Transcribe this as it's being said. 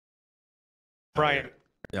Brian.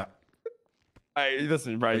 Yeah.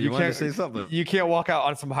 Listen, Brian. You can't say something. You can't walk out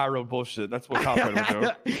on some high road bullshit. That's what Top would do. I don't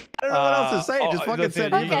know what else to say. Just fucking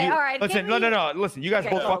said. Okay, all right. Listen, no. Listen, you guys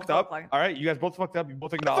both fucked up. All right, you guys both fucked up. You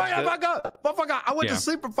both acknowledged it. I went to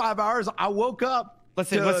sleep for 5 hours. I woke up.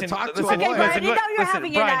 Listen. Okay, Brian, you know you're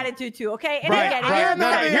having an attitude too, okay? And I get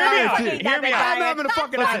it. Hear me out. I'm having a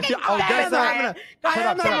fucking attitude. I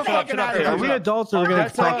am having a fucking attitude. Are we adults or are we going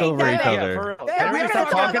to talk over each other? I do have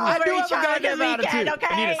a goddamn attitude.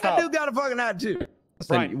 I do got a fucking attitude.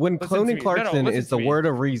 Listen, when cloning Clarkson is the word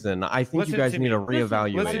of reason, I think you guys need to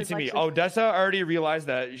reevaluate. Listen to me. Odessa already realized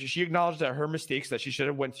that she acknowledged that her mistakes, that she should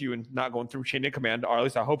have went to you and not going through chain of command, or at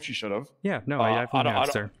least I hope she should have. Yeah, no, I definitely have,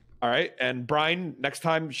 sir. All right, and Brian, next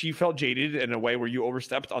time she felt jaded in a way where you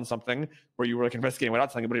overstepped on something, where you were like investigating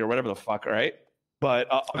without telling anybody or whatever the fuck, all right? But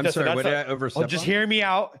I'm sorry, what did I overstep? Just hear me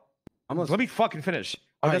out. Let me fucking finish.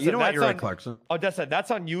 Odessa, you know what? You're right, Clarkson. Odessa,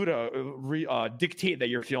 that's on you to dictate that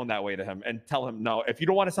you're feeling that way to him and tell him no. If you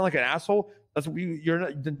don't want to sound like an asshole, you're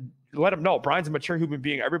not. Let him know. Brian's a mature human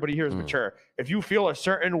being. Everybody here is mature. If you feel a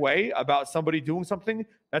certain way about somebody doing something,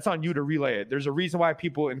 that's on you to relay it. There's a reason why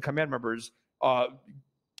people in command members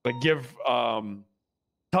give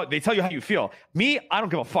they tell you how you feel. Me, I don't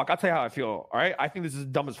give a fuck. I'll tell you how I feel. All right, I think this is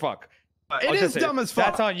dumb as fuck. It is dumb as fuck.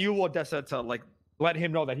 That's on you, Odessa, to like let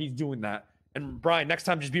him know that he's doing that. And Brian, next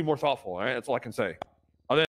time, just be more thoughtful. All right, that's all I can say.